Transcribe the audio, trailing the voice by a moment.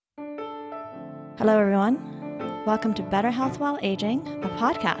Hello, everyone. Welcome to Better Health While Aging, a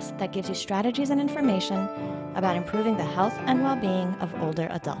podcast that gives you strategies and information about improving the health and well-being of older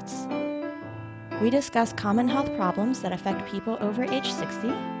adults. We discuss common health problems that affect people over age 60,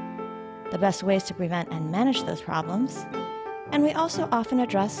 the best ways to prevent and manage those problems, and we also often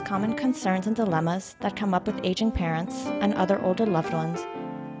address common concerns and dilemmas that come up with aging parents and other older loved ones,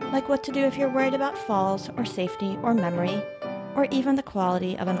 like what to do if you're worried about falls or safety or memory, or even the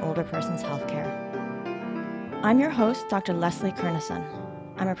quality of an older person's health care. I'm your host, Dr. Leslie Kernison.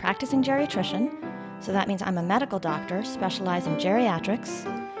 I'm a practicing geriatrician, so that means I'm a medical doctor specialized in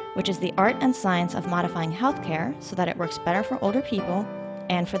geriatrics, which is the art and science of modifying healthcare so that it works better for older people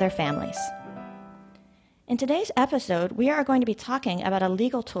and for their families. In today's episode, we are going to be talking about a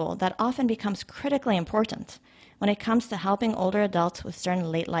legal tool that often becomes critically important when it comes to helping older adults with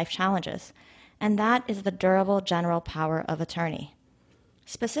certain late life challenges, and that is the durable general power of attorney.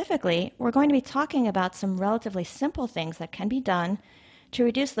 Specifically, we're going to be talking about some relatively simple things that can be done to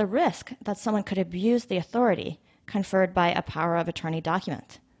reduce the risk that someone could abuse the authority conferred by a power of attorney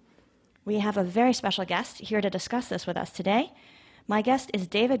document. We have a very special guest here to discuss this with us today. My guest is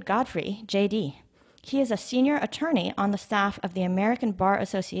David Godfrey, JD. He is a senior attorney on the staff of the American Bar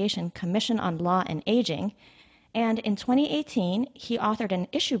Association Commission on Law and Aging, and in 2018, he authored an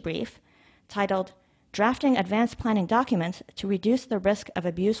issue brief titled Drafting Advanced Planning Documents to Reduce the Risk of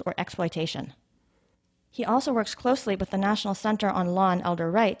Abuse or Exploitation. He also works closely with the National Center on Law and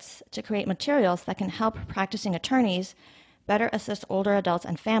Elder Rights to create materials that can help practicing attorneys better assist older adults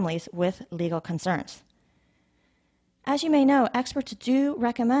and families with legal concerns. As you may know, experts do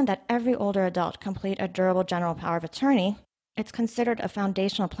recommend that every older adult complete a durable general power of attorney. It's considered a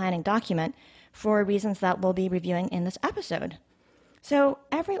foundational planning document for reasons that we'll be reviewing in this episode. So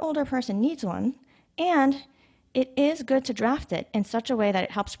every older person needs one, and it is good to draft it in such a way that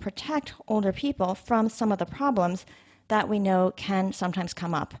it helps protect older people from some of the problems that we know can sometimes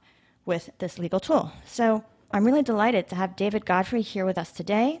come up with this legal tool. So I'm really delighted to have David Godfrey here with us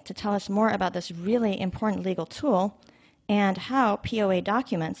today to tell us more about this really important legal tool and how POA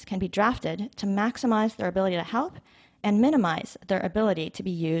documents can be drafted to maximize their ability to help and minimize their ability to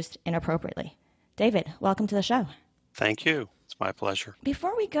be used inappropriately. David, welcome to the show. Thank you. It's my pleasure.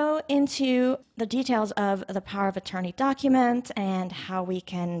 Before we go into the details of the power of attorney document and how we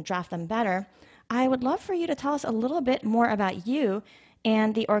can draft them better, I would love for you to tell us a little bit more about you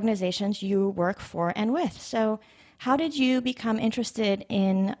and the organizations you work for and with. So how did you become interested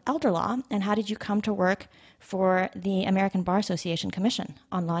in elder law, and how did you come to work for the American Bar Association Commission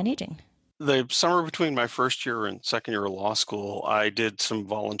on Law and Aging? The summer between my first year and second year of law school, I did some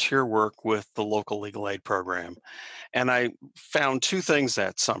volunteer work with the local legal aid program. And I found two things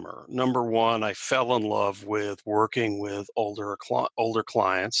that summer. Number one, I fell in love with working with older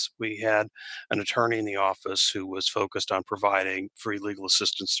clients. We had an attorney in the office who was focused on providing free legal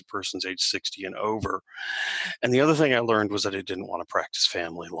assistance to persons age 60 and over. And the other thing I learned was that I didn't want to practice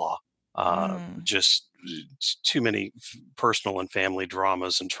family law. Just too many personal and family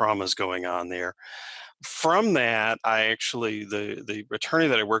dramas and traumas going on there. From that, the attorney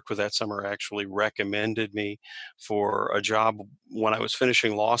that I worked with that summer actually recommended me for a job when I was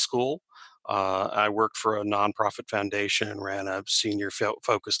finishing law school. I worked for a nonprofit foundation and ran a senior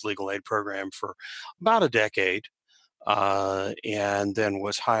focused legal aid program for about a decade. And then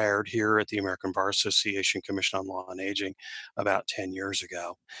was hired here at the American Bar Association Commission on Law and Aging about 10 years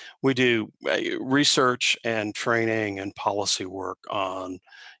ago. We do research and training and policy work on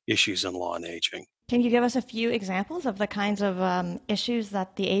issues in law and aging. Can you give us a few examples of the kinds of issues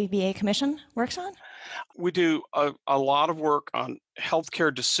that the ABA Commission works on? We do a lot of work on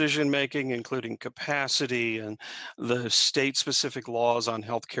healthcare decision-making, including capacity and the state-specific laws on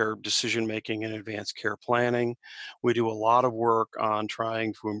healthcare decision-making and advanced care planning. We do a lot of work on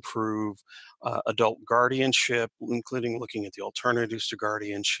trying to improve adult guardianship, including looking at the alternatives to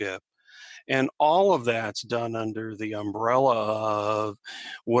guardianship. And all of that's done under the umbrella of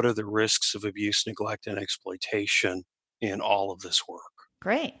what are the risks of abuse, neglect, and exploitation in all of this work.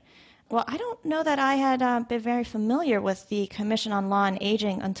 Great. Well, I don't know that I had been very familiar with the Commission on Law and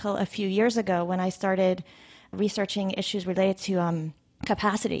Aging until a few years ago when I started researching issues related to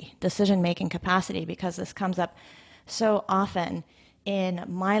capacity, decision-making capacity, because this comes up so often in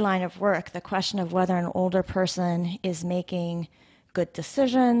my line of work, the question of whether an older person is making good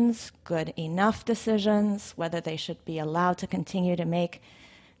decisions, good enough decisions, whether they should be allowed to continue to make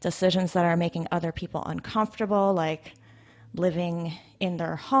decisions that are making other people uncomfortable, like living in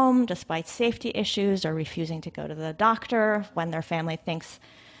their home despite safety issues or refusing to go to the doctor when their family thinks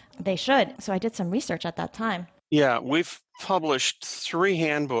they should. So I did some research at that time. Yeah, we've published three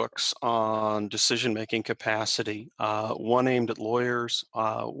handbooks on decision-making capacity, one aimed at lawyers,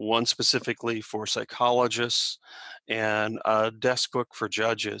 one specifically for psychologists, and a desk book for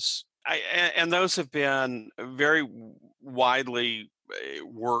judges. And those have been very widely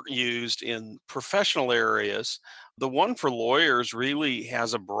work used in professional areas. The one for lawyers really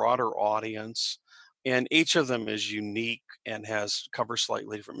has a broader audience, and each of them is unique and has covers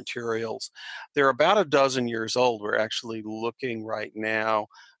slightly different materials. They're about a dozen years old. We're actually looking right now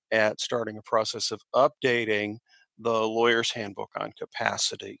at starting a process of updating the lawyer's handbook on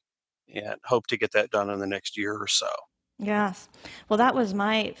capacity and hope to get that done in the next year or so. Yes. Well, that was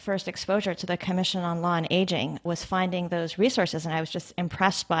my first exposure to the Commission on Law and Aging, was finding those resources, and I was just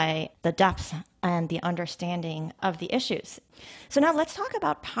impressed by the depth and the understanding of the issues. So now let's talk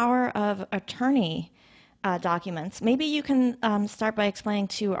about power of attorney documents. Maybe you can start by explaining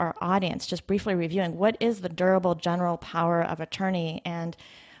to our audience, just briefly reviewing, what is the durable general power of attorney, and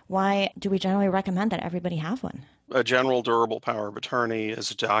why do we generally recommend that everybody have one? A general durable power of attorney is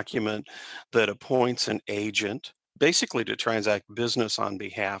a document that appoints an agent basically to transact business on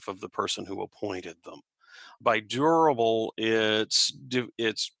behalf of the person who appointed them. By durable, it's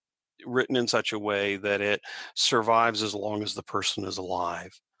written in such a way that it survives as long as the person is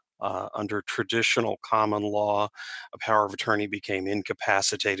alive. Under traditional common law, a power of attorney became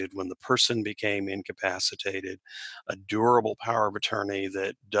incapacitated when the person became incapacitated. A durable power of attorney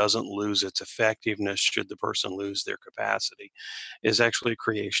that doesn't lose its effectiveness should the person lose their capacity is actually a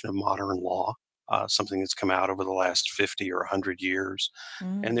creation of modern law, something that's come out over the last 50 or 100 years.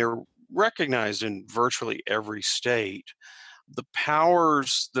 And Mm. they're recognized in virtually every state. The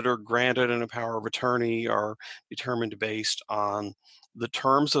powers that are granted in a power of attorney are determined based on the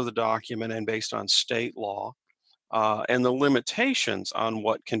terms of the document and based on state law. And the limitations on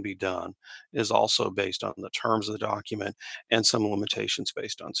what can be done is also based on the terms of the document and some limitations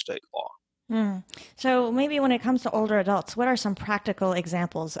based on state law. Mm. So maybe when it comes to older adults, what are some practical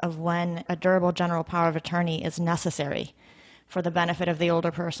examples of when a durable general power of attorney is necessary for the benefit of the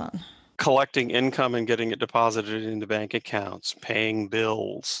older person? Collecting income and getting it deposited into bank accounts, paying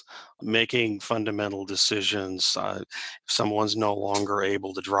bills, making fundamental decisions. If someone's no longer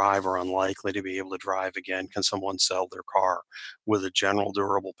able to drive or unlikely to be able to drive again, can someone sell their car? With a general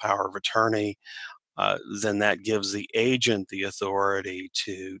durable power of attorney, then that gives the agent the authority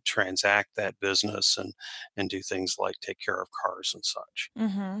to transact that business and do things like take care of cars and such.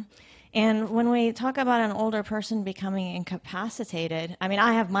 Hmm. And when we talk about an older person becoming incapacitated, I mean,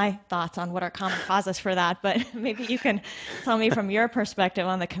 I have my thoughts on what are common causes for that, but maybe you can tell me from your perspective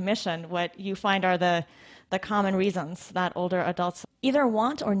on the commission what you find are the common reasons that older adults either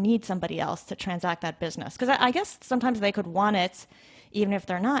want or need somebody else to transact that business. Because I guess sometimes they could want it even if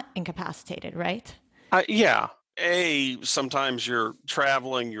they're not incapacitated, right? Yeah. Sometimes you're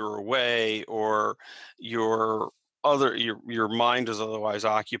traveling, you're away, or your mind is otherwise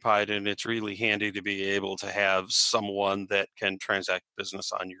occupied, and it's really handy to be able to have someone that can transact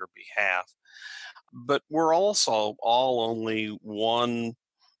business on your behalf. But we're also all only one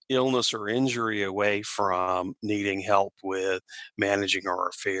illness or injury away from needing help with managing our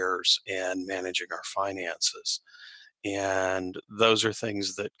affairs and managing our finances. And those are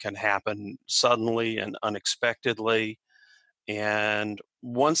things that can happen suddenly and unexpectedly. And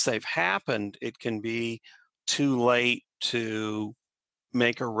once they've happened, it can be too late to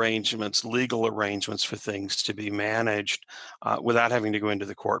make arrangements, legal arrangements for things to be managed without having to go into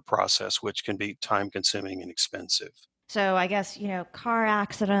the court process, which can be time consuming and expensive. So I guess, car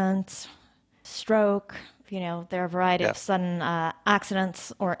accidents, stroke, there are a variety Yeah, of sudden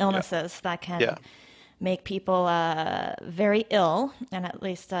accidents or yeah, illnesses that yeah. can make people very ill and at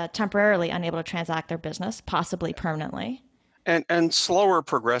least temporarily unable to transact their business, possibly permanently. And slower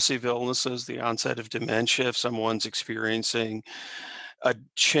progressive illnesses, the onset of dementia, if someone's experiencing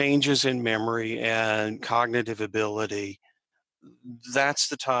changes in memory and cognitive ability, that's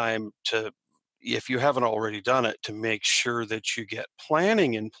the time to, if you haven't already done it, to make sure that you get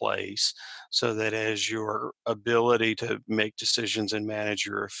planning in place so that as your ability to make decisions and manage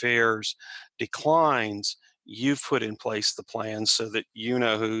your affairs declines, you've put in place the plan so that you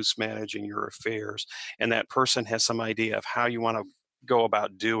know who's managing your affairs and that person has some idea of how you want to go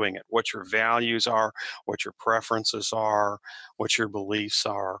about doing it, what your values are, what your preferences are, what your beliefs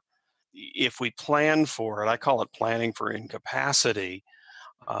are. If we plan for it, I call it planning for incapacity,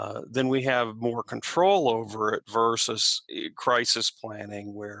 then we have more control over it versus crisis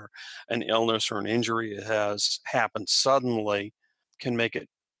planning, where an illness or an injury has happened suddenly can make it,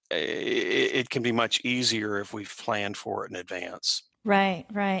 it can be much easier if we've planned for it in advance. Right,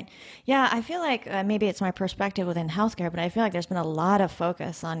 right. Yeah, I feel like maybe it's my perspective within healthcare, but I feel like there's been a lot of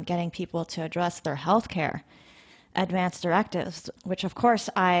focus on getting people to address their healthcare advanced directives, which of course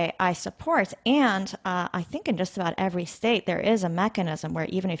I support. And I think in just about every state, there is a mechanism where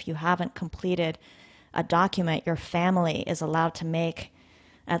even if you haven't completed a document, your family is allowed to make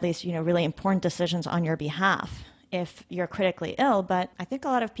at least, really important decisions on your behalf if you're critically ill. But I think a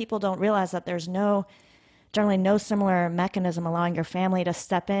lot of people don't realize that there's generally no similar mechanism allowing your family to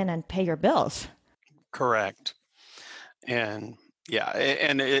step in and pay your bills. Correct. And yeah,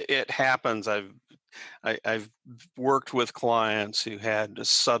 and it happens. I've worked with clients who had a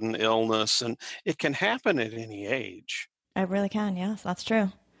sudden illness, and it can happen at any age. I really can. Yes, that's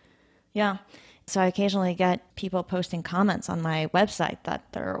true. Yeah. So I occasionally get people posting comments on my website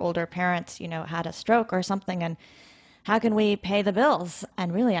that their older parents, had a stroke or something, and how can we pay the bills?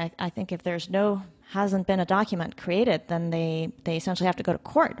 And really, I think if hasn't been a document created, then they essentially have to go to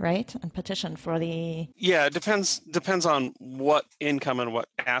court, right? And petition for the. Yeah, it depends on what income and what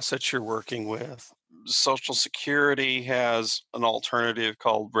assets you're working with. Social Security has an alternative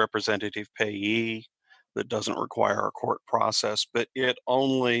called representative payee that doesn't require a court process, but it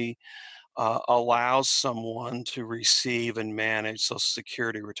only allows someone to receive and manage Social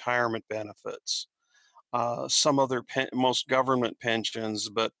Security retirement benefits. Most government pensions,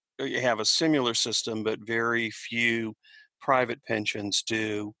 but you have a similar system, but very few private pensions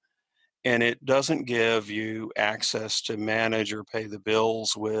do. And it doesn't give you access to manage or pay the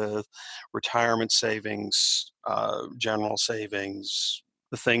bills with retirement savings, general savings,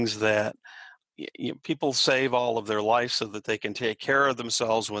 the things that people save all of their life so that they can take care of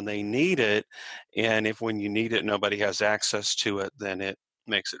themselves when they need it. And if when you need it, nobody has access to it, then it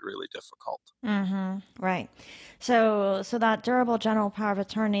makes it really difficult. Mm-hmm. Right. So that durable general power of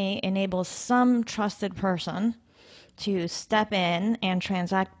attorney enables some trusted person to step in and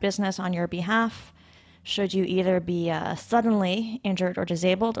transact business on your behalf should you either be suddenly injured or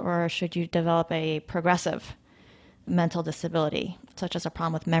disabled, or should you develop a progressive mental disability, such as a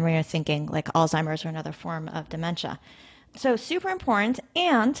problem with memory or thinking, like Alzheimer's or another form of dementia. So super important.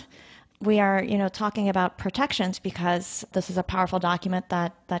 And we are, talking about protections because this is a powerful document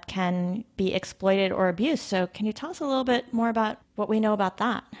that can be exploited or abused. So can you tell us a little bit more about what we know about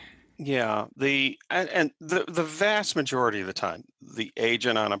that? Yeah, the vast majority of the time, the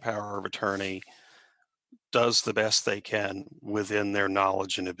agent on a power of attorney does the best they can within their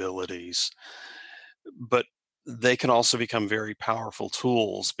knowledge and abilities. But they can also become very powerful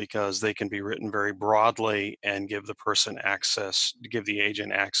tools because they can be written very broadly and give the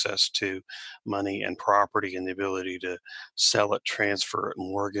agent access to money and property and the ability to sell it, transfer it,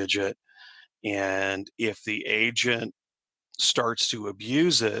 mortgage it. And if the agent starts to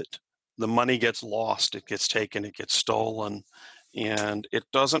abuse it, the money gets lost, it gets taken, it gets stolen. And it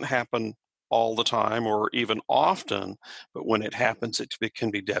doesn't happen all the time or even often, but when it happens, it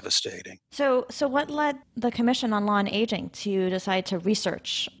can be devastating. So what led the Commission on Law and Aging to decide to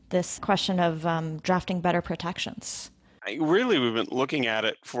research this question of drafting better protections? We've been looking at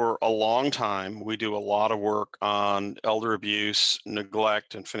it for a long time. We do a lot of work on elder abuse,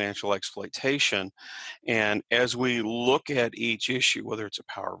 neglect, and financial exploitation. And as we look at each issue, whether it's a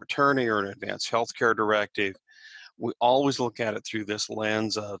power of attorney or an advanced healthcare directive, we always look at it through this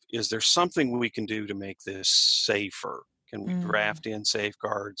lens of, is there something we can do to make this safer? Can we Mm. draft in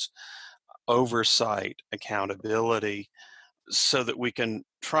safeguards, oversight, accountability, so that we can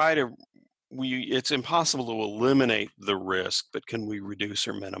try to it's impossible to eliminate the risk, but can we reduce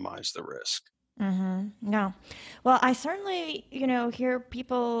or minimize the risk? Mm-hmm. No. Well, I certainly, hear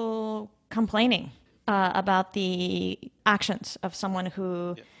people complaining about the actions of someone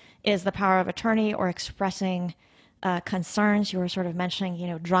who Yeah. is the power of attorney or expressing concerns. You were sort of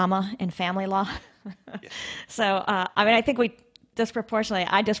mentioning, drama in family law. Yeah. So, I mean, I think I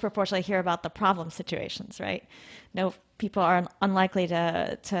disproportionately hear about the problem situations, right? No, people are unlikely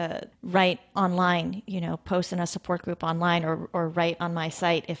to write online, post in a support group online or write on my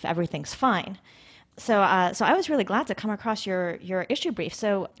site if everything's fine. So I was really glad to come across your issue brief.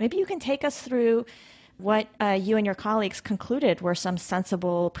 So maybe you can take us through what you and your colleagues concluded were some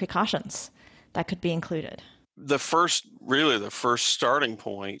sensible precautions that could be included. The first starting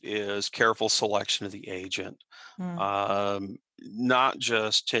point is careful selection of the agent. Mm. Not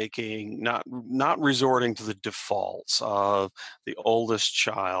just not resorting to the defaults of the oldest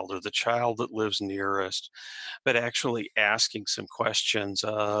child or the child that lives nearest, but actually asking some questions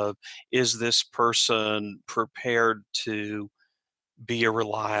of, is this person prepared to be a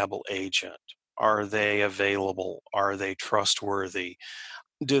reliable agent? Are they available? Are they trustworthy?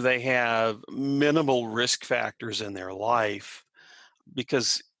 Do they have minimal risk factors in their life?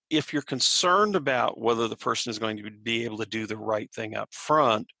 because if you're concerned about whether the person is going to be able to do the right thing up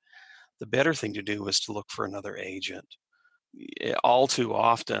front, the better thing to do is to look for another agent. All too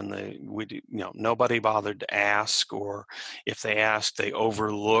often, nobody bothered to ask, or if they asked, they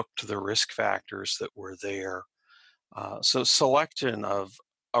overlooked the risk factors that were there. So selection of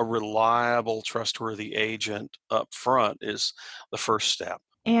a reliable, trustworthy agent up front is the first step.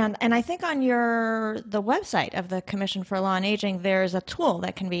 And I think on the website of the Commission for Law and Aging, there's a tool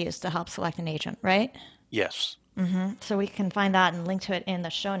that can be used to help select an agent, right? Yes. So we can find that and link to it in the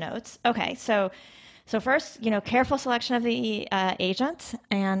show notes. Okay, so first, careful selection of the agent,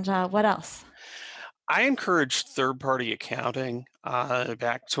 and what else? I encouraged third-party accounting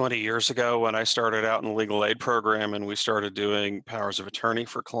back 20 years ago when I started out in the legal aid program and we started doing powers of attorney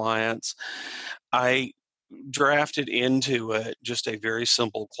for clients. I drafted into it just a very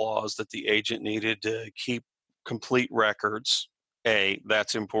simple clause that the agent needed to keep complete records.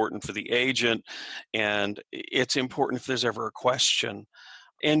 That's important for the agent, and it's important if there's ever a question.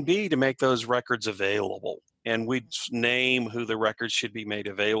 And B, to make those records available. And we'd name who the records should be made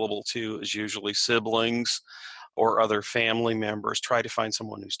available to, as usually siblings or other family members. Try to find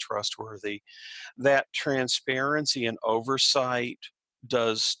someone who's trustworthy. That transparency and oversight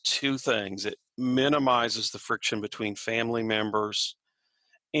does two things. It minimizes the friction between family members,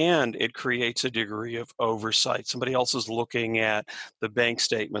 and it creates a degree of oversight. Somebody else is looking at the bank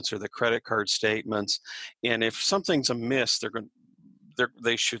statements or the credit card statements, and if something's amiss,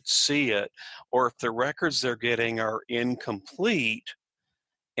 they should see it. Or if the records they're getting are incomplete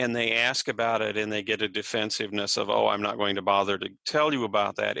and they ask about it and they get a defensiveness of, oh, I'm not going to bother to tell you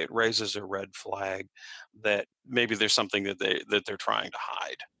about that, it raises a red flag that maybe there's something that they're trying to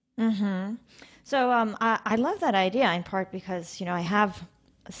hide. Mm-hmm. So I love that idea in part because, I have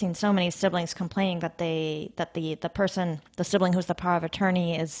seen so many siblings complaining that the sibling who's the power of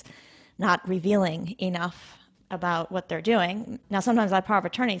attorney is not revealing enough about what they're doing. Now, sometimes that power of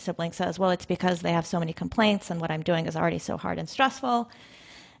attorney sibling says, well, it's because they have so many complaints and what I'm doing is already so hard and stressful.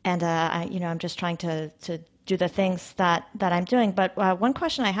 And, I'm just trying to do the things that I'm doing. But one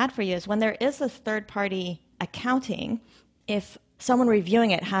question I had for you is when there is this third-party accounting, if someone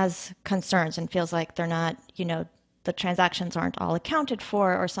reviewing it has concerns and feels like they're not, the transactions aren't all accounted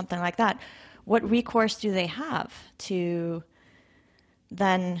for or something like that, what recourse do they have to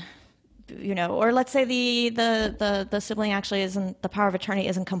then, or let's say the sibling actually the power of attorney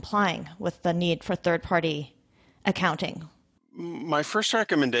isn't complying with the need for third-party accounting? My first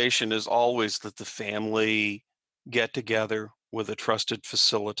recommendation is always that the family get together with a trusted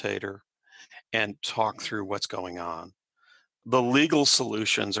facilitator and talk through what's going on. The legal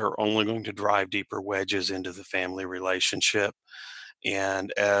solutions are only going to drive deeper wedges into the family relationship.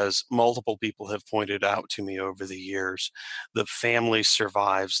 And as multiple people have pointed out to me over the years, the family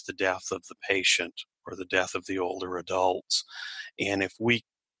survives the death of the patient or the death of the older adults. And if we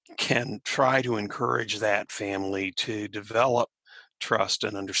can try to encourage that family to develop trust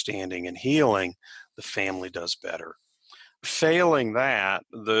and understanding and healing, the family does better. Failing that,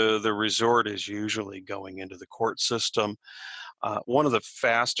 the resort is usually going into the court system. One of the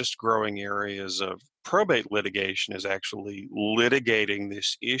fastest growing areas of probate litigation is actually litigating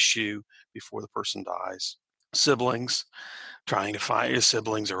this issue before the person dies. Siblings trying to find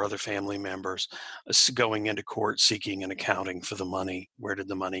siblings or other family members going into court seeking an accounting for the money. Where did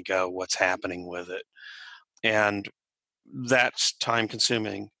the money go? What's happening with it? And that's time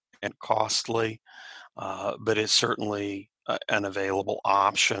consuming and costly, but it's certainly an available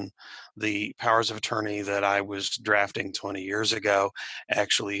option. The powers of attorney that I was drafting 20 years ago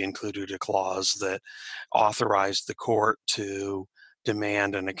actually included a clause that authorized the court to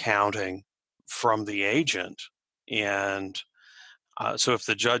demand an accounting from the agent. And so if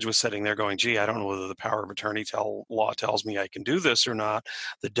the judge was sitting there going, gee, I don't know whether the power of attorney law tells me I can do this or not,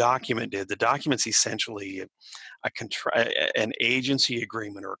 the document did. The document's essentially an agency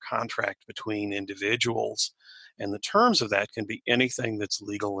agreement or a contract between individuals. And the terms of that can be anything that's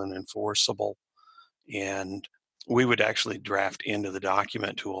legal and enforceable. And we would actually draft into the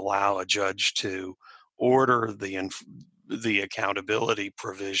document to allow a judge to order the accountability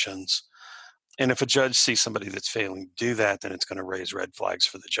provisions. And if a judge sees somebody that's failing to do that, then it's going to raise red flags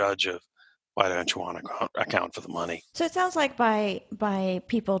for the judge of, why don't you want to account for the money? So it sounds like by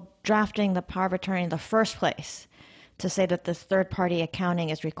people drafting the power of attorney in the first place to say that this third-party accounting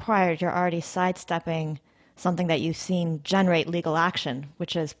is required, you're already sidestepping something that you've seen generate legal action,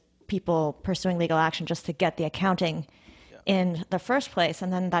 which is people pursuing legal action just to get the accounting in the first place.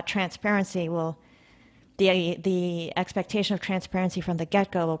 And then that transparency the expectation of transparency from the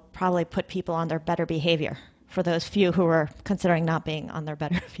get-go will probably put people on their better behavior for those few who are considering not being on their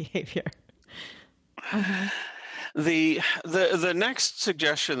better behavior. Mm-hmm. The next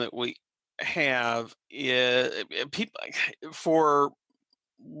suggestion that we have is people for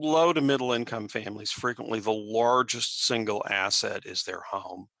low to middle income families, frequently the largest single asset is their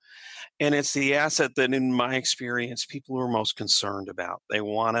home. And it's the asset that, in my experience, people were most concerned about. They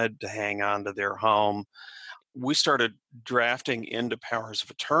wanted to hang on to their home. We started drafting into powers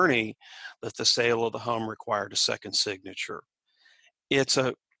of attorney that the sale of the home required a second signature. It's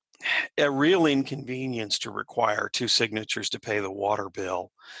a real inconvenience to require two signatures to pay the water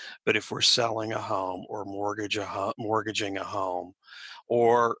bill. But if we're selling a home or mortgaging a home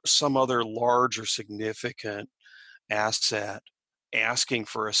or some other large or significant asset, asking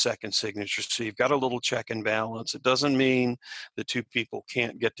for a second signature. So you've got a little check and balance. It doesn't mean that two people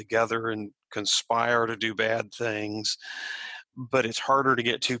can't get together and conspire to do bad things, but it's harder to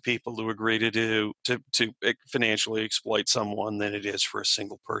get two people to agree to financially exploit someone than it is for a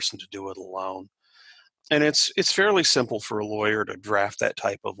single person to do it alone. And it's fairly simple for a lawyer to draft that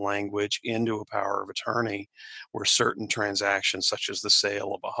type of language into a power of attorney where certain transactions, such as the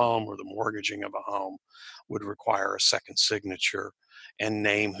sale of a home or the mortgaging of a home, would require a second signature and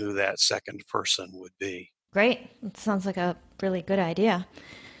name who that second person would be. Great. It sounds like a really good idea.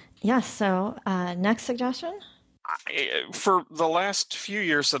 Yes. So, next suggestion? For the last few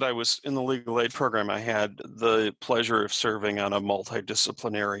years that I was in the legal aid program, I had the pleasure of serving on a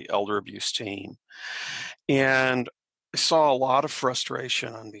multidisciplinary elder abuse team. And I saw a lot of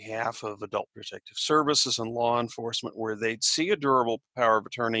frustration on behalf of adult protective services and law enforcement where they'd see a durable power of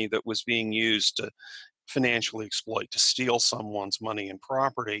attorney that was being used to financially exploit, to steal someone's money and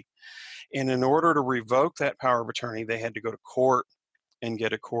property. And in order to revoke that power of attorney, they had to go to court and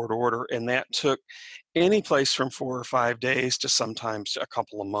get a court order. And that took any place from 4 or 5 days to sometimes a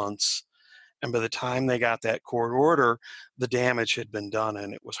couple of months. And by the time they got that court order, the damage had been done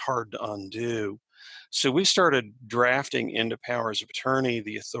and it was hard to undo. So we started drafting into powers of attorney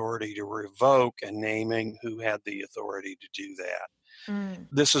the authority to revoke and naming who had the authority to do that. Mm.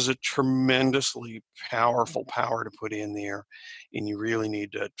 This is a tremendously powerful power to put in there, and you really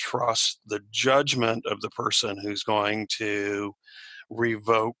need to trust the judgment of the person who's going to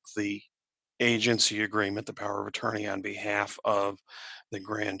revoke the agency agreement, the power of attorney on behalf of the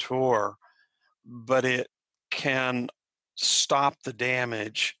grantor, but it can stop the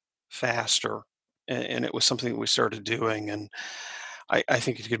damage faster. And it was something that we started doing, and I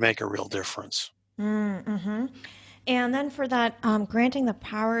think it could make a real difference. Mm-hmm. And then for that, granting the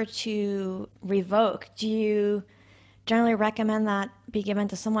power to revoke, do you generally recommend that be given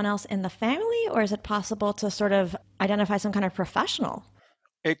to someone else in the family, or is it possible to sort of identify some kind of professional?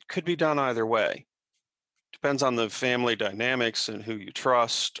 It could be done either way. Depends on the family dynamics and who you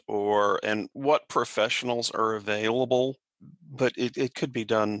trust and what professionals are available, but it could be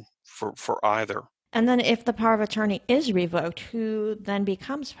done for either. And then if the power of attorney is revoked, who then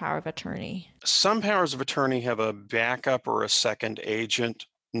becomes power of attorney? Some powers of attorney have a backup or a second agent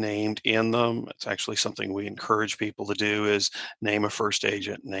named in them. It's actually something we encourage people to do is name a first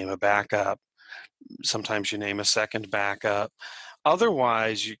agent, name a backup. Sometimes you name a second backup.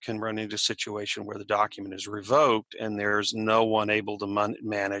 Otherwise, you can run into a situation where the document is revoked and there's no one able to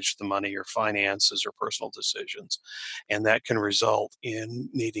manage the money or finances or personal decisions. And that can result in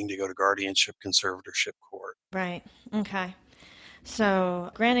needing to go to guardianship conservatorship court. Right. Okay. So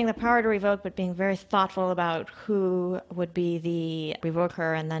granting the power to revoke, but being very thoughtful about who would be the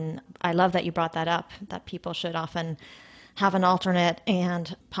revoker. And then I love that you brought that up, that people should often have an alternate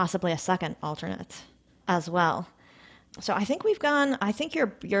and possibly a second alternate as well. So I think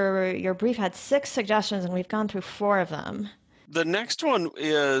your brief had 6 suggestions and we've gone through 4 of them. The next one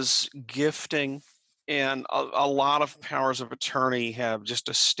is gifting. And a lot of powers of attorney have just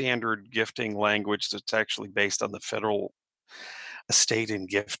a standard gifting language that's actually based on the federal estate and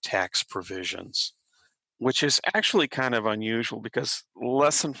gift tax provisions, which is actually kind of unusual because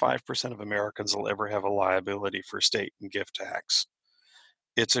less than 5% of Americans will ever have a liability for estate and gift tax.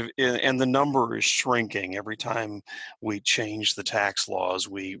 And the number is shrinking every time we change the tax laws.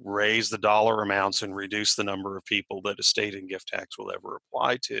 We raise the dollar amounts and reduce the number of people that estate and gift tax will ever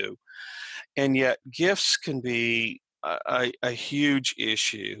apply to. And yet gifts can be a huge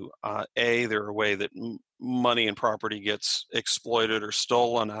issue. They're a way that money and property gets exploited or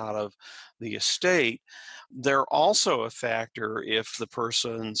stolen out of the estate. They're also a factor if the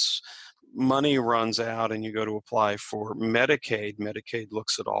person's money runs out and you go to apply for Medicaid, Medicaid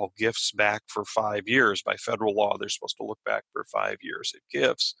looks at all gifts back for 5 years. By federal law, they're supposed to look back for 5 years at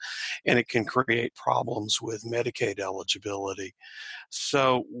gifts, and it can create problems with Medicaid eligibility.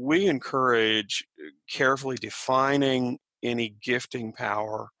 So we encourage carefully defining any gifting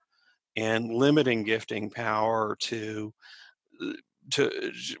power and limiting gifting power to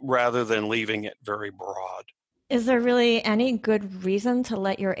rather than leaving it very broad. Is there really any good reason to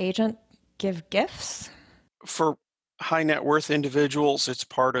let your agent give gifts? For high net worth individuals, it's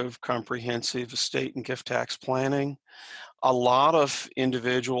part of comprehensive estate and gift tax planning. A lot of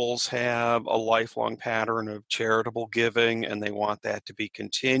individuals have a lifelong pattern of charitable giving and they want that to be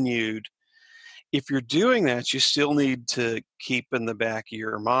continued. If you're doing that, you still need to keep in the back of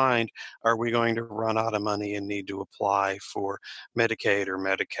your mind, are we going to run out of money and need to apply for Medicaid or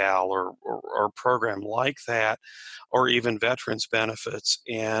Medi-Cal or a program like that, or even veterans benefits?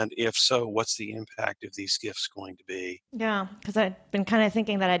 And if so, what's the impact of these gifts going to be? Yeah, because I've been kind of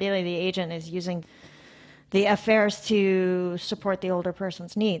thinking that ideally the agent is using the affairs to support the older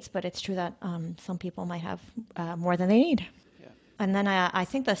person's needs, but it's true that some people might have more than they need. And then I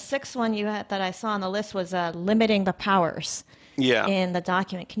think the sixth one that I saw on the list was limiting the powers in the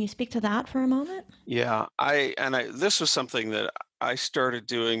document. Can you speak to that for a moment? Yeah, this was something that I started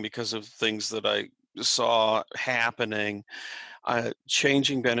doing because of things that I saw happening,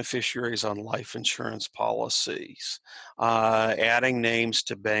 changing beneficiaries on life insurance policies, adding names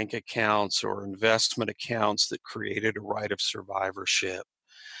to bank accounts or investment accounts that created a right of survivorship.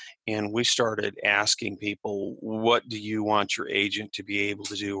 And we started asking people, what do you want your agent to be able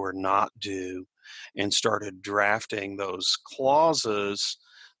to do or not do? And started drafting those clauses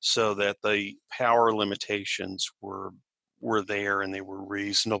so that the power limitations were there and they were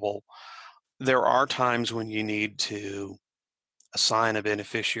reasonable. There are times when you need to assign a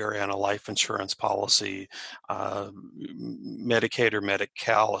beneficiary on a life insurance policy, Medicaid or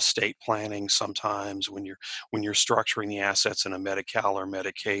Medi-Cal estate planning. Sometimes when you're structuring the assets in a Medi-Cal or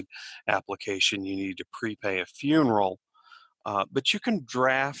Medicaid application, you need to prepay a funeral. But you can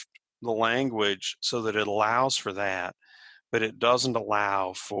draft the language so that it allows for that, but it doesn't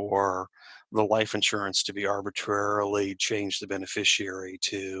allow for the life insurance to be arbitrarily change the beneficiary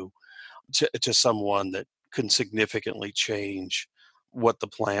to someone that can significantly change what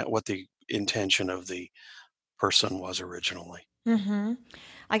the intention of the person was originally. Mm-hmm.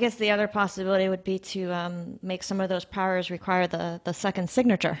 I guess the other possibility would be to make some of those powers require the second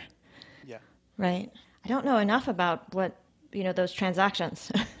signature. Yeah. Right. I don't know enough about what those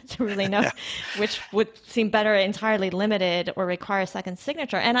transactions to really know which would seem better entirely limited or require a second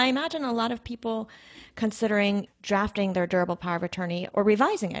signature. And I imagine a lot of people considering drafting their durable power of attorney or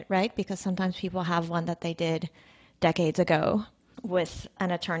revising it, right? Because sometimes people have one that they did decades ago with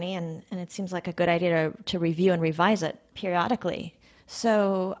an attorney, and it seems like a good idea to review and revise it periodically.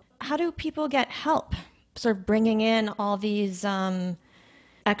 So how do people get help sort of bringing in all these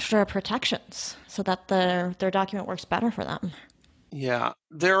extra protections so that their document works better for them? Yeah,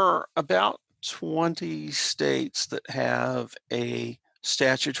 there are about 20 states that have a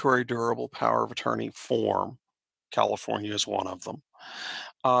statutory durable power of attorney form. California is one of them.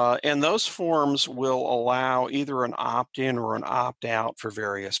 And those forms will allow either an opt-in or an opt-out for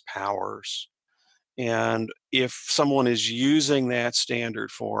various powers. And if someone is using that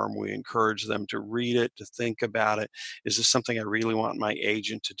standard form, we encourage them to read it, to think about it. Is this something I really want my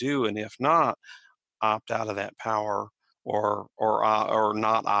agent to do? And if not, opt out of that power or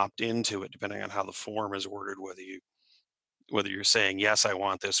not opt into it, depending on how the form is worded, whether you're saying, yes, I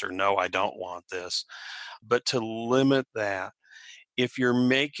want this, or no, I don't want this. But to limit that, if you're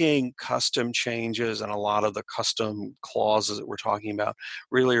making custom changes, and a lot of the custom clauses that we're talking about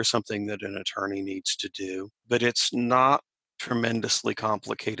really are something that an attorney needs to do, but it's not tremendously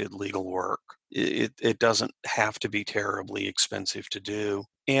complicated legal work. It doesn't have to be terribly expensive to do.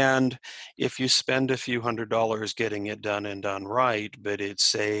 And if you spend a few $100s getting it done and done right, but it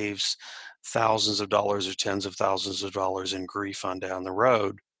saves thousands of dollars or tens of thousands of dollars in grief on down the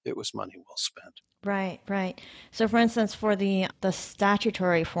road, it was money well spent. Right, right. So for instance, for the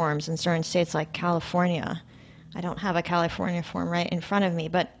statutory forms in certain states like California, I don't have a California form right in front of me,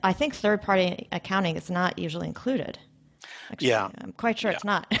 but I think third-party accounting is not usually included. Actually, Yeah. I'm quite sure it's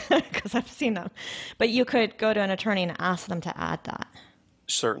not because I've seen them. But you could go to an attorney and ask them to add that.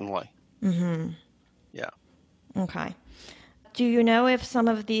 Certainly. Mm-hmm. Yeah. Okay. Do you know if some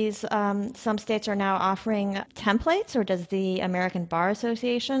of these, some states are now offering templates, or does the American Bar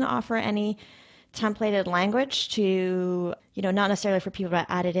Association offer any templated language to, not necessarily for people to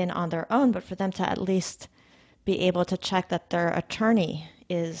add it in on their own, but for them to at least be able to check that their attorney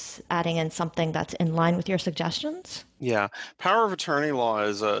is adding in something that's in line with your suggestions? Yeah, power of attorney law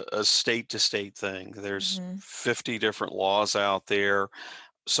is a state to state thing. There's Hmm. 50 different laws out there.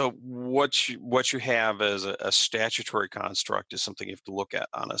 So what you have as a statutory construct is something you have to look at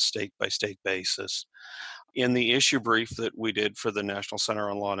on a state by state basis. In the issue brief that we did for the National Center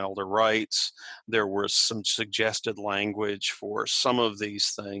on Law and Elder Rights, there was some suggested language for some of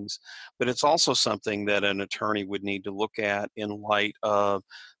these things, but it's also something that an attorney would need to look at in light of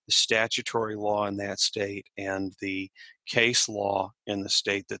the statutory law in that state and the case law in the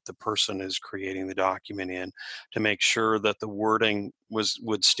state that the person is creating the document in to make sure that the wording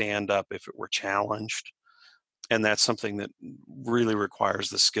would stand up if it were challenged. And that's something that really requires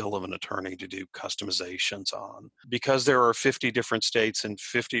the skill of an attorney to do customizations on. Because there are 50 different states and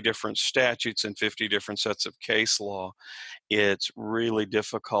 50 different statutes and 50 different sets of case law, it's really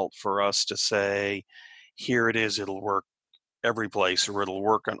difficult for us to say, here it is, it'll work every place or it'll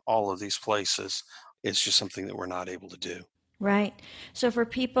work on all of these places. It's just something that we're not able to do. Right. So for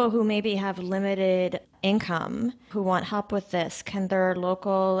people who maybe have limited income who want help with this, can their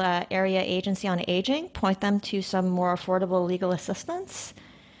local area agency on aging point them to some more affordable legal assistance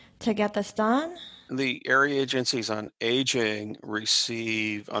to get this done? The area agencies on aging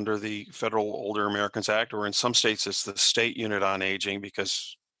receive under the Federal Older Americans Act, or in some states it's the state unit on aging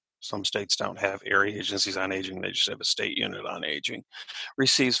because some states don't have area agencies on aging, they just have a state unit on aging,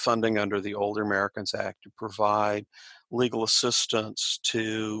 receives funding under the Older Americans Act to provide legal assistance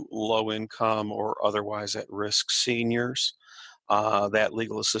to low income or otherwise at risk seniors. That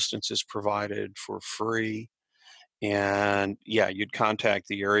legal assistance is provided for free. And yeah, you'd contact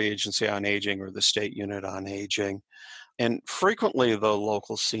the area agency on aging or the state unit on aging. And frequently, the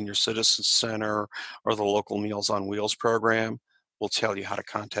local senior citizen center or the local Meals on Wheels program will tell you how to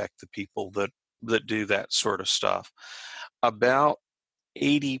contact the people that do that sort of stuff. About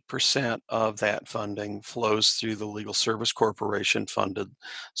 80% of that funding flows through the Legal Service Corporation funded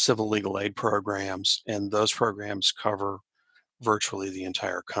civil legal aid programs, and those programs cover virtually the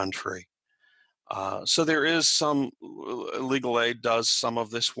entire country. So there is some legal aid does some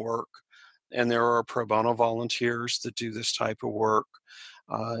of this work, and there are pro bono volunteers that do this type of work.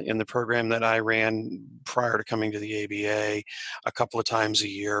 In the program that I ran prior to coming to the ABA, a couple of times a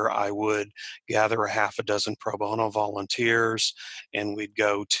year, I would gather a half a dozen pro bono volunteers, and we'd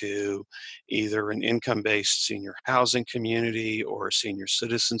go to either an income-based senior housing community or a senior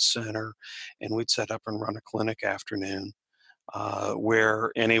citizen center, and we'd set up and run a clinic afternoon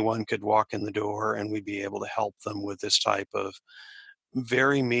where anyone could walk in the door and we'd be able to help them with this type of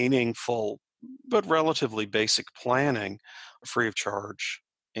very meaningful but relatively basic planning free of charge.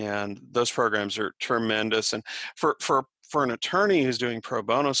 And those programs are tremendous. And for an attorney who's doing pro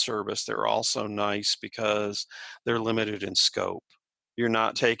bono service, they're also nice because they're limited in scope. You're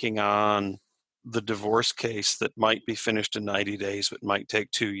not taking on the divorce case that might be finished in 90 days but might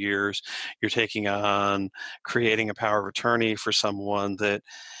take 2 years. You're taking on creating a power of attorney for someone that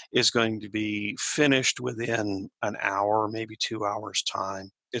is going to be finished within an hour, maybe 2 hours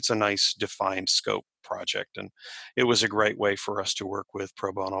time. It's a nice defined scope project, and it was a great way for us to work with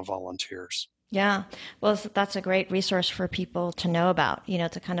pro bono volunteers. Yeah. Well, that's a great resource for people to know about,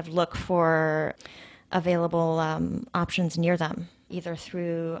 to kind of look for available options near them, either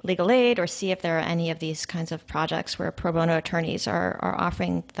through legal aid or see if there are any of these kinds of projects where pro bono attorneys are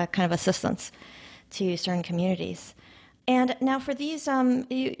offering that kind of assistance to certain communities. And now for these,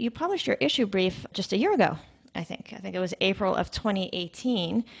 you published your issue brief just a year ago, I think. I think it was April of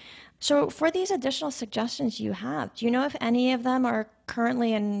 2018. So for these additional suggestions you have, do you know if any of them are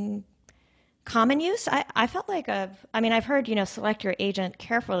currently in common use? I felt like I've heard, select your agent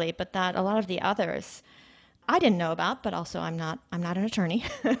carefully, but that a lot of the others I didn't know about, but also I'm not an attorney.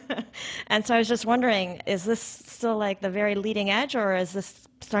 And so I was just wondering, is this still like the very leading edge, or is this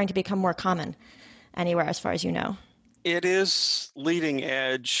starting to become more common anywhere as far as you know? It is leading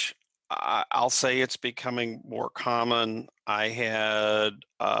edge. I'll say it's becoming more common. I had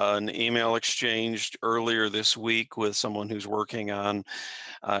an email exchanged earlier this week with someone who's working on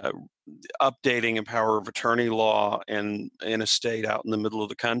uh, updating a power of attorney law in a state out in the middle of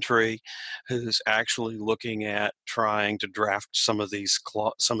the country, who's actually looking at trying to draft some of these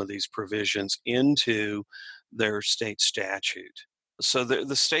provisions into their state statute. So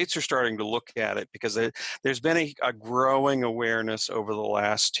the states are starting to look at it because there's been a growing awareness over the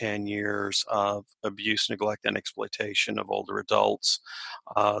last 10 years of abuse, neglect, and exploitation of older adults.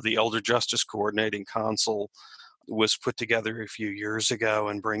 The Elder Justice Coordinating Council was put together a few years ago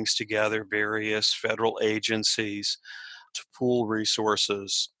and brings together various federal agencies to pool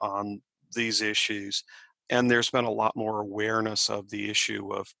resources on these issues. And there's been a lot more awareness of the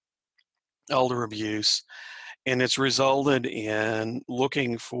issue of elder abuse, and it's resulted in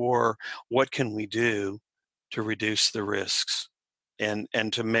looking for what can we do to reduce the risks and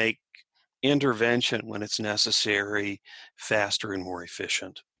to make intervention when it's necessary faster and more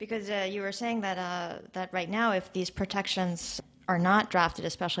efficient. Because you were saying that that right now, if these protections are not drafted,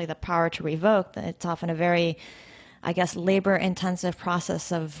 especially the power to revoke, then it's often a very, I guess, labor-intensive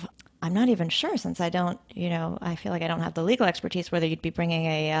process of. I'm not even sure, since I don't, I feel like I don't have the legal expertise, whether you'd be bringing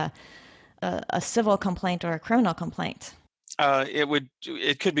a civil complaint or a criminal complaint.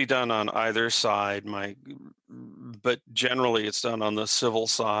 It could be done on either side, but generally it's done on the civil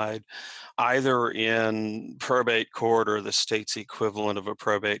side, either in probate court or the state's equivalent of a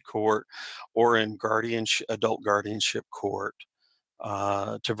probate court, or in adult guardianship court,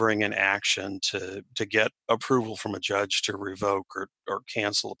 to bring an action to get approval from a judge to revoke or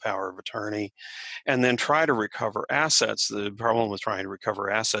cancel the power of attorney, and then try to recover assets. The problem with trying to recover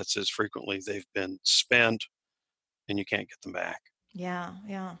assets is frequently they've been spent and you can't get them back. Yeah,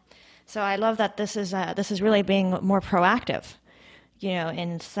 yeah. So I love that this is really being more proactive,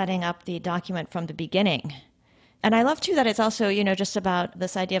 in setting up the document from the beginning. And I love too that it's also, just about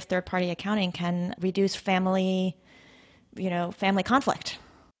this idea of third-party accounting can reduce family conflict.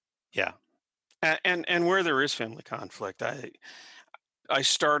 Yeah. And where there is family conflict, I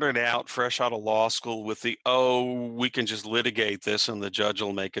started out fresh out of law school with we can just litigate this and the judge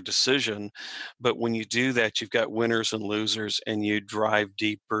will make a decision. But when you do that, you've got winners and losers, and you drive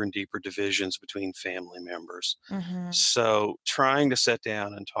deeper and deeper divisions between family members. Mm-hmm. So trying to sit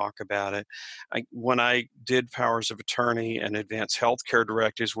down and talk about it. When I did powers of attorney and advanced healthcare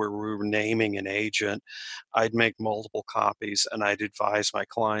directives where we were naming an agent, I'd make multiple copies and I'd advise my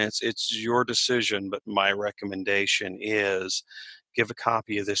clients, it's your decision, but my recommendation is give a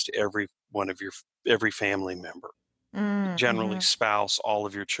copy of this to every family member, generally spouse, all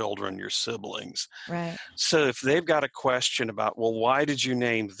of your children, your siblings. Right. So if they've got a question about, well, why did you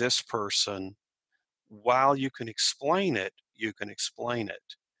name this person? While you can explain it, you can explain it.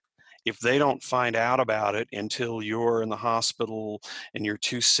 If they don't find out about it until you're in the hospital and you're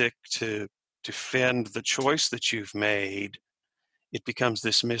too sick to defend the choice that you've made, it becomes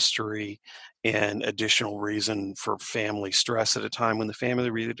this mystery and additional reason for family stress at a time when the family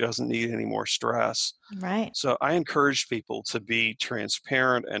really doesn't need any more stress. Right. So I encourage people to be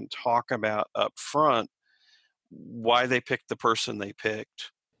transparent and talk about up front why they picked the person they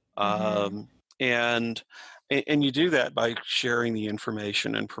picked. Mm-hmm. And you do that by sharing the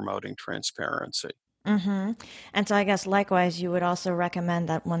information and promoting transparency. Mm-hmm. And so I guess likewise, you would also recommend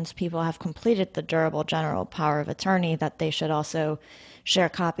that once people have completed the durable general power of attorney, that they should also share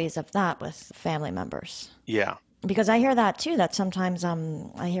copies of that with family members. Yeah. Because I hear that too, that sometimes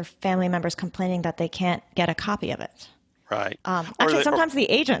I hear family members complaining that they can't get a copy of it. Right. Actually, sometimes the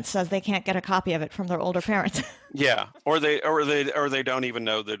agent says they can't get a copy of it from their older parents. Yeah. Or they don't even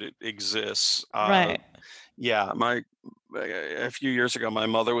know that it exists. Right. Yeah. A few years ago, my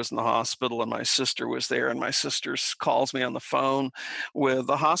mother was in the hospital and my sister was there, and my sister calls me on the phone with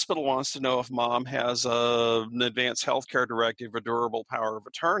the hospital wants to know if mom has an advanced healthcare directive, a durable power of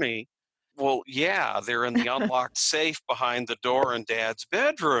attorney. Well, yeah, they're in the unlocked safe behind the door in dad's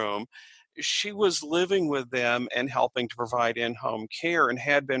bedroom. She was living with them and helping to provide in-home care, and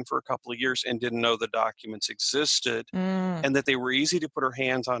had been for a couple of years, and didn't know the documents existed and that they were easy to put her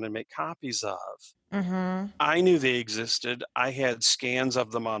hands on and make copies of. Mm-hmm. I knew they existed. I had scans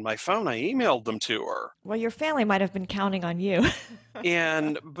of them on my phone. I emailed them to her. Well, your family might have been counting on you.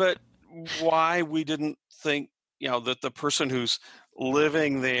 But why we didn't think, that the person who's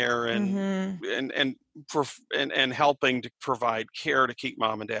living there and helping to provide care to keep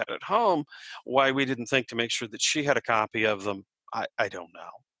mom and dad at home, why we didn't think to make sure that she had a copy of them, I don't know.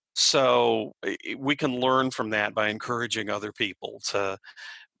 So we can learn from that by encouraging other people to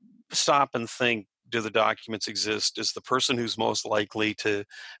stop and think, do the documents exist? Is the person who's most likely to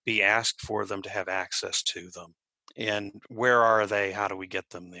be asked for them to have access to them? And where are they? How do we get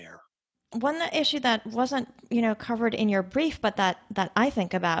them there? One issue that wasn't, covered in your brief, but that I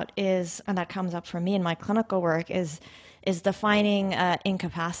think about is, and that comes up for me in my clinical work, is defining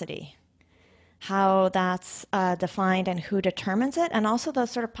incapacity, how that's defined and who determines it, and also the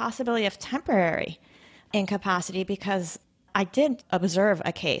sort of possibility of temporary incapacity, because I did observe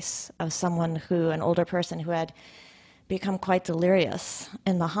a case of an older person who had become quite delirious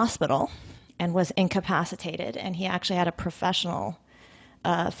in the hospital and was incapacitated, and he actually had a professional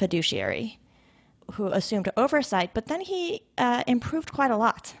fiduciary who assumed oversight, but then he improved quite a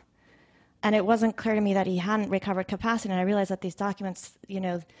lot. And it wasn't clear to me that he hadn't recovered capacity, and I realized that these documents,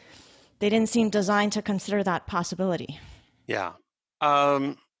 they didn't seem designed to consider that possibility. Yeah.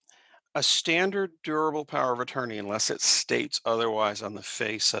 A standard durable power of attorney, unless it states otherwise on the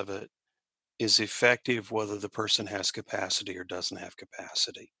face of it, is effective whether the person has capacity or doesn't have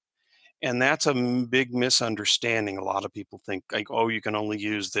capacity. And that's a big misunderstanding. A lot of people think, like, oh, you can only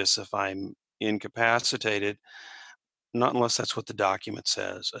use this if I'm incapacitated. Not unless that's what the document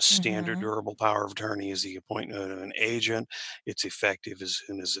says. A standard Mm-hmm. durable power of attorney is the appointment of an agent. It's effective as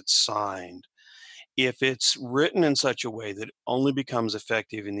soon as it's signed. If it's written in such a way that it only becomes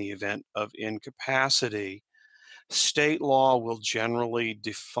effective in the event of incapacity, state law will generally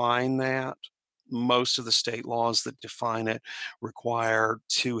define that. Most of the state laws that define it require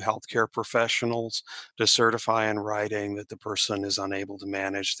two healthcare professionals to certify in writing that the person is unable to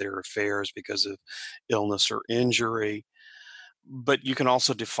manage their affairs because of illness or injury. But you can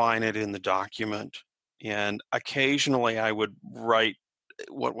also define it in the document. And occasionally I would write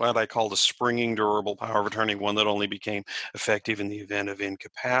what I call the springing durable power of attorney, one that only became effective in the event of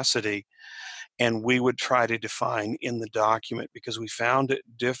incapacity. And we would try to define in the document because we found it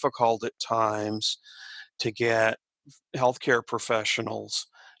difficult at times to get healthcare professionals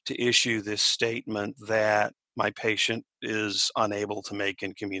to issue this statement that my patient is unable to make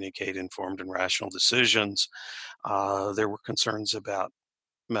and communicate informed and rational decisions. There were concerns about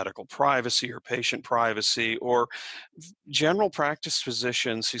medical privacy or patient privacy, or general practice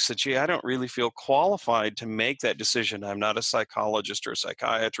physicians who said, gee, I don't really feel qualified to make that decision. I'm not a psychologist or a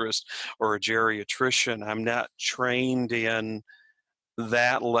psychiatrist or a geriatrician. I'm not trained in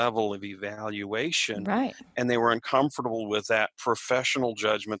that level of evaluation. Right. And they were uncomfortable with that professional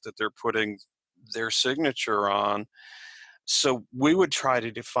judgment that they're putting their signature on. So we would try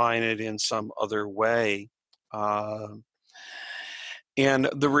to define it in some other way. And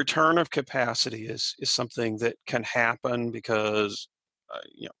the return of capacity is something that can happen because,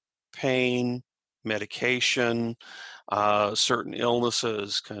 pain, medication, certain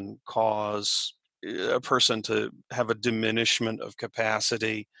illnesses can cause a person to have a diminishment of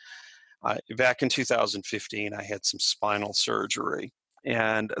capacity. Back in 2015, I had some spinal surgery.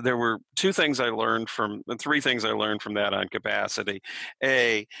 And there were three things I learned from that on capacity.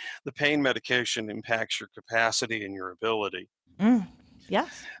 A, the pain medication impacts your capacity and your ability.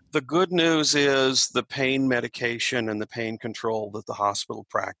 Yes. The good news is the pain medication and the pain control that the hospital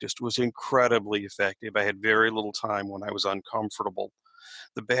practiced was incredibly effective. I had very little time when I was uncomfortable.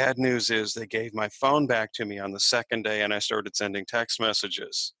 The bad news is they gave my phone back to me on the second day and I started sending text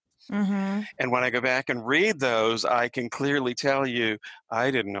messages. Mm-hmm. And when I go back and read those, I can clearly tell you I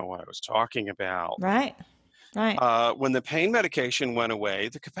didn't know what I was talking about. Right. Right. When the pain medication went away,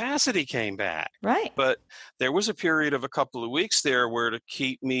 the capacity came back. Right. But there was a period of a couple of weeks there where, to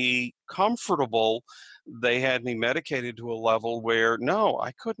keep me comfortable, they had me medicated to a level where, no,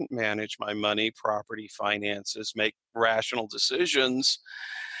 I couldn't manage my money, property, finances, make rational decisions.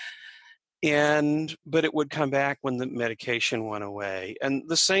 But it would come back when the medication went away. And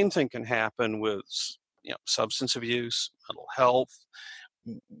the same thing can happen with substance abuse, mental health,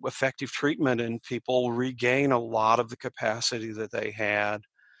 effective treatment, and people regain a lot of the capacity that they had.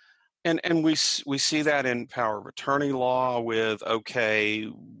 And we see that in power of attorney law with, okay,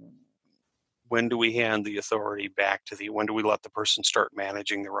 when do we hand the authority back when do we let the person start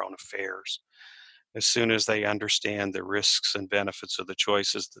managing their own affairs? As soon as they understand the risks and benefits of the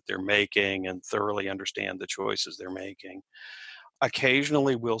choices that they're making and thoroughly understand the choices they're making.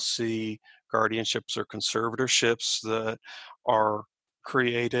 Occasionally we'll see guardianships or conservatorships that are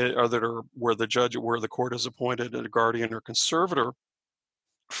created, or that are where the court has appointed a guardian or conservator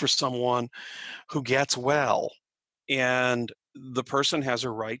for someone who gets well, and the person has a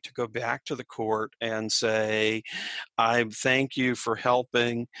right to go back to the court and say, I thank you for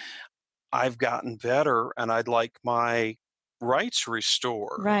helping. I've gotten better and I'd like my rights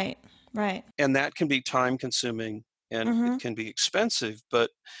restored. Right. Right. And that can be time consuming and Mm-hmm. it can be expensive, but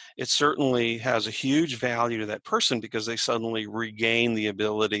it certainly has a huge value to that person because they suddenly regain the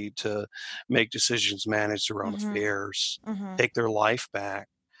ability to make decisions, manage their own Mm-hmm. affairs, Mm-hmm. take their life back.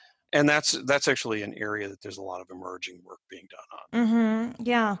 And that's actually an area that there's a lot of emerging work being done on. Mm-hmm.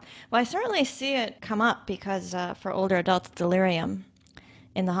 Yeah. Well, I certainly see it come up because for older adults, delirium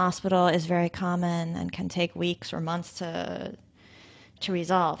in the hospital is very common and can take weeks or months to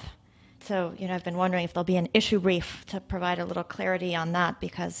resolve. So, I've been wondering if there'll be an issue brief to provide a little clarity on that,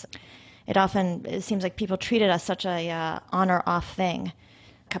 because it seems like people treat it as such a on or off thing,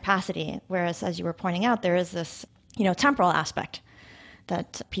 capacity, whereas, as you were pointing out, there is this temporal aspect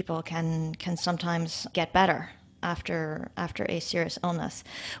that people can sometimes get better after a serious illness.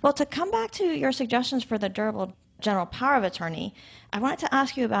 Well, to come back to your suggestions for the durable general power of attorney, I wanted to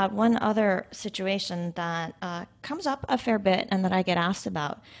ask you about one other situation that comes up a fair bit and that I get asked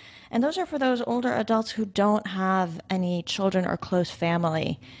about. And those are for those older adults who don't have any children or close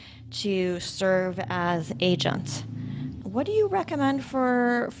family to serve as agents. What do you recommend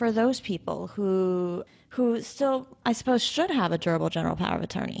for those people who still, I suppose, should have a durable general power of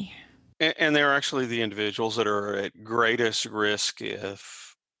attorney? And they're actually the individuals that are at greatest risk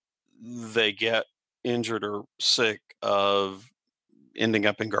if they get injured or sick of ending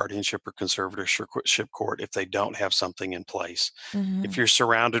up in guardianship or conservatorship court if they don't have something in place. If Mm-hmm. you're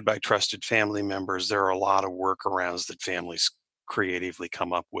surrounded by trusted family members, there are a lot of workarounds that families creatively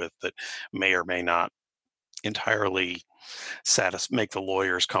come up with that may or may not entirely make the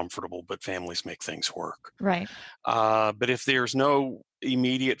lawyers comfortable, but families make things work. Right. But if there's no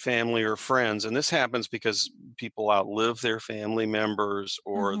immediate family or friends, and this happens because people outlive their family members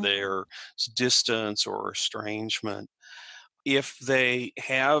or Mm-hmm. their distance or estrangement, if they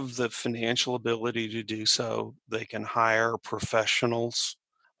have the financial ability to do so, they can hire professionals,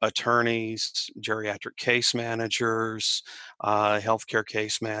 attorneys, geriatric case managers, healthcare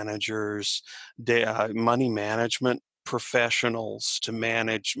case managers, money management professionals to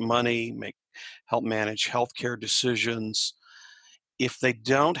manage money, help manage healthcare decisions. If they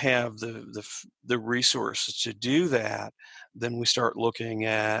don't have the resources to do that, then we start looking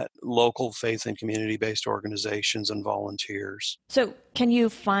at local faith and community-based organizations and volunteers. So, can you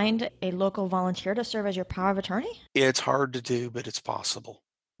find a local volunteer to serve as your power of attorney? It's hard to do, but it's possible.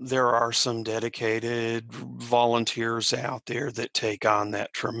 There are some dedicated volunteers out there that take on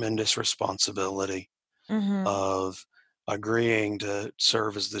that tremendous responsibility Mm-hmm. of agreeing to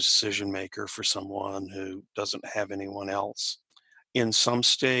serve as the decision maker for someone who doesn't have anyone else. In some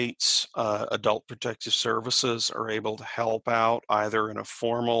states, adult protective services are able to help out either in a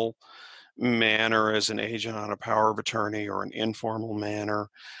formal manner as an agent on a power of attorney or an informal manner.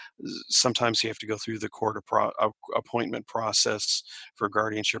 Sometimes you have to go through the appointment process for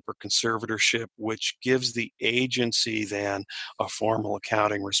guardianship or conservatorship, which gives the agency then a formal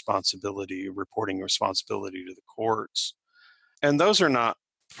accounting responsibility, reporting responsibility to the courts. And those are not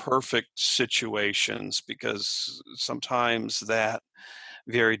perfect situations because sometimes that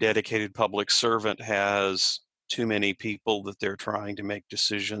very dedicated public servant has too many people that they're trying to make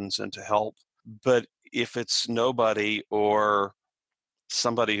decisions and to help. But if it's nobody or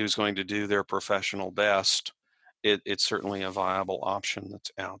somebody who's going to do their professional best, it's certainly a viable option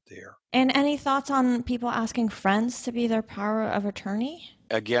that's out there. And any thoughts on people asking friends to be their power of attorney?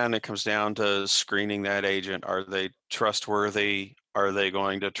 Again, it comes down to screening that agent. Are they trustworthy? Are they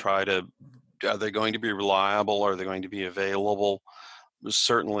going to be reliable? Are they going to be available?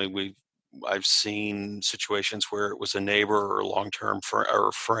 Certainly I've seen situations where it was a neighbor or a long-term or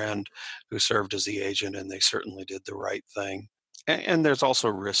a friend who served as the agent, and they certainly did the right thing. And there's also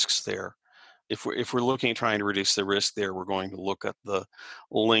risks there. If we're looking at trying to reduce the risk there, we're going to look at the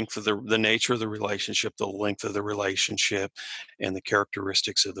length of the nature of the relationship, the length of the relationship, and the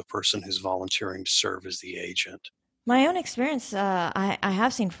characteristics of the person who's volunteering to serve as the agent. My own experience, I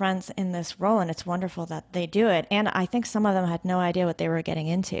have seen friends in this role, and it's wonderful that they do it. And I think some of them had no idea what they were getting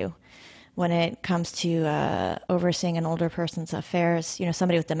into when it comes to overseeing an older person's affairs,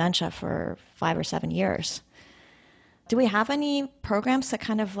 somebody with dementia for 5 or 7 years. Do we have any programs to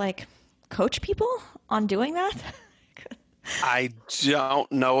kind of like coach people on doing that? I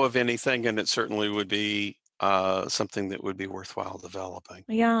don't know of anything, and it certainly would be something that would be worthwhile developing.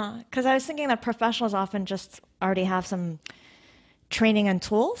 Yeah, because I was thinking that professionals often just already have some training and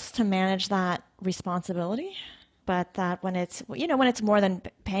tools to manage that responsibility, but that when it's more than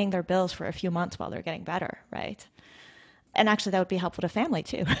paying their bills for a few months while they're getting better, right? And actually, that would be helpful to family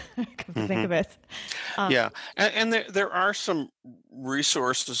too. Come to think of it. Yeah, and there are some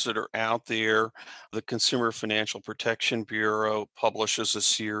resources that are out there. The Consumer Financial Protection Bureau publishes a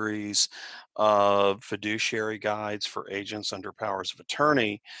series of fiduciary guides for agents under powers of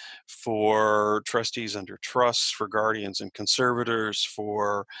attorney, for trustees under trusts, for guardians and conservators,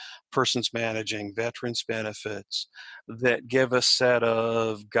 for persons managing veterans benefits, that give a set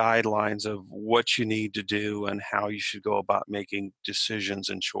of guidelines of what you need to do and how you should go about making decisions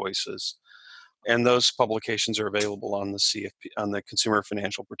and choices. And those publications are available on the on the Consumer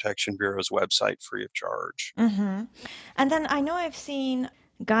Financial Protection Bureau's website free of charge. Mm-hmm. And then I know I've seen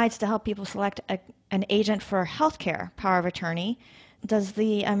guides to help people select an agent for healthcare power of attorney. Does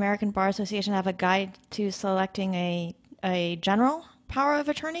the American Bar Association have a guide to selecting a general power of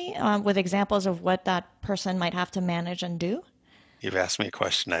attorney with examples of what that person might have to manage and do? You've asked me a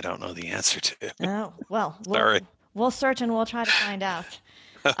question I don't know the answer to. Oh, well, Sorry. we'll search and we'll try to find out.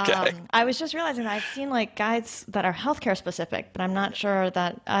 Okay. I was just realizing that I've seen like guides that are healthcare specific, but I'm not sure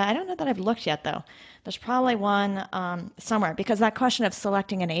that, I don't know that I've looked yet though. There's probably one somewhere because that question of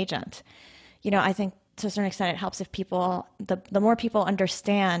selecting an agent, I think to a certain extent it helps if people, the more people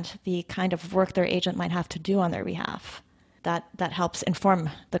understand the kind of work their agent might have to do on their behalf, that helps inform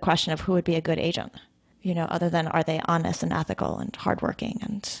the question of who would be a good agent, other than are they honest and ethical and hardworking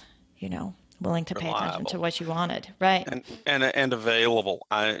and, willing to pay attention to Reliable what you wanted. Right. and available.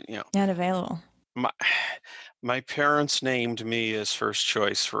 And available. My my parents named me as first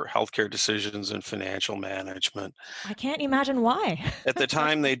choice for healthcare decisions and financial management. I can't imagine why. At the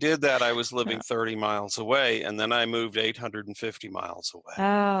time they did that, I was living 30 miles away, and then I moved 850 miles away.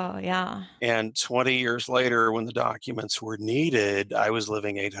 Oh, yeah. And 20 years later, when the documents were needed, I was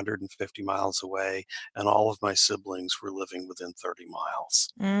living 850 miles away, and all of my siblings were living within 30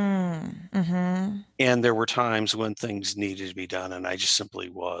 miles. Mm-hmm. And there were times when things needed to be done, and I just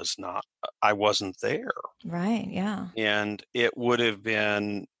simply I wasn't there. Right, yeah. And it would have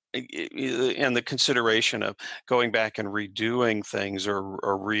been, and the consideration of going back and redoing things or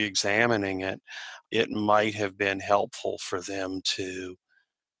re-examining it, it might have been helpful for them to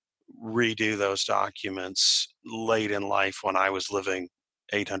redo those documents late in life when I was living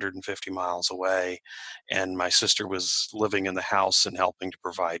 850 miles away and my sister was living in the house and helping to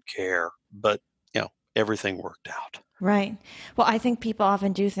provide care. But, everything worked out. Right. Well, I think people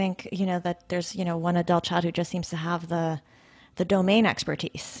often do think, that there's, one adult child who just seems to have the domain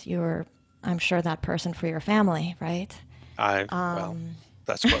expertise. You're, I'm sure, that person for your family, right? Well,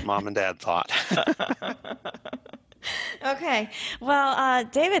 that's what mom and dad thought. Okay. Well,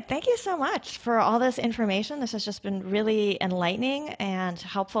 David, thank you so much for all this information. This has just been really enlightening and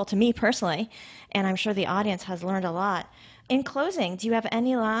helpful to me personally, and I'm sure the audience has learned a lot. In closing, do you have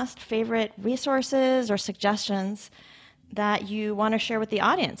any last favorite resources or suggestions that you want to share with the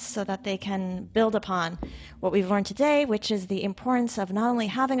audience so that they can build upon what we've learned today, which is the importance of not only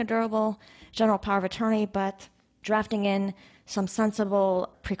having a durable general power of attorney, but drafting in some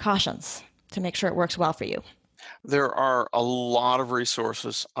sensible precautions to make sure it works well for you? There are a lot of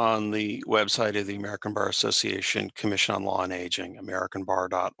resources on the website of the American Bar Association Commission on Law and Aging,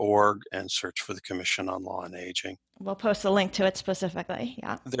 americanbar.org, and search for the Commission on Law and Aging. We'll post a link to it specifically,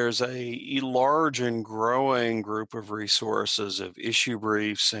 yeah. There's a large and growing group of resources of issue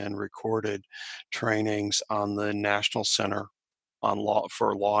briefs and recorded trainings on the National Center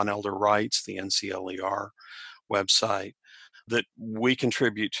for Law and Elder Rights, the NCLER website, that we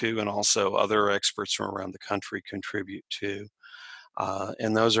contribute to, and also other experts from around the country contribute to.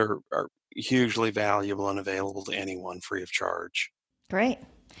 And those are hugely valuable and available to anyone free of charge. Great.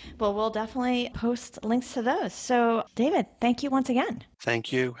 Well, we'll definitely post links to those. So, David, thank you once again.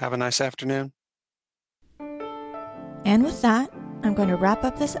 Thank you. Have a nice afternoon. And with that, I'm going to wrap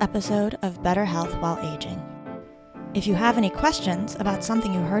up this episode of Better Health While Aging. If you have any questions about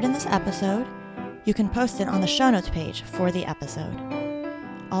something you heard in this episode, you can post it on the show notes page for the episode.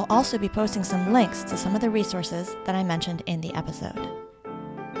 I'll also be posting some links to some of the resources that I mentioned in the episode.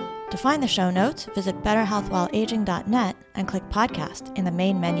 To find the show notes, visit betterhealthwhileaging.net and click podcast in the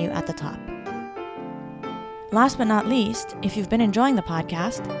main menu at the top. Last but not least, if you've been enjoying the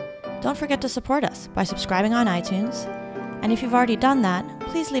podcast, don't forget to support us by subscribing on iTunes, and if you've already done that,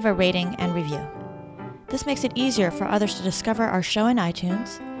 please leave a rating and review. This makes it easier for others to discover our show in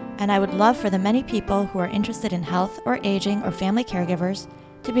iTunes, and I would love for the many people who are interested in health or aging or family caregivers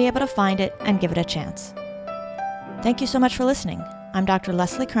to be able to find it and give it a chance. Thank you so much for listening. I'm Dr.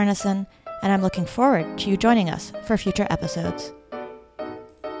 Leslie Kernison, and I'm looking forward to you joining us for future episodes.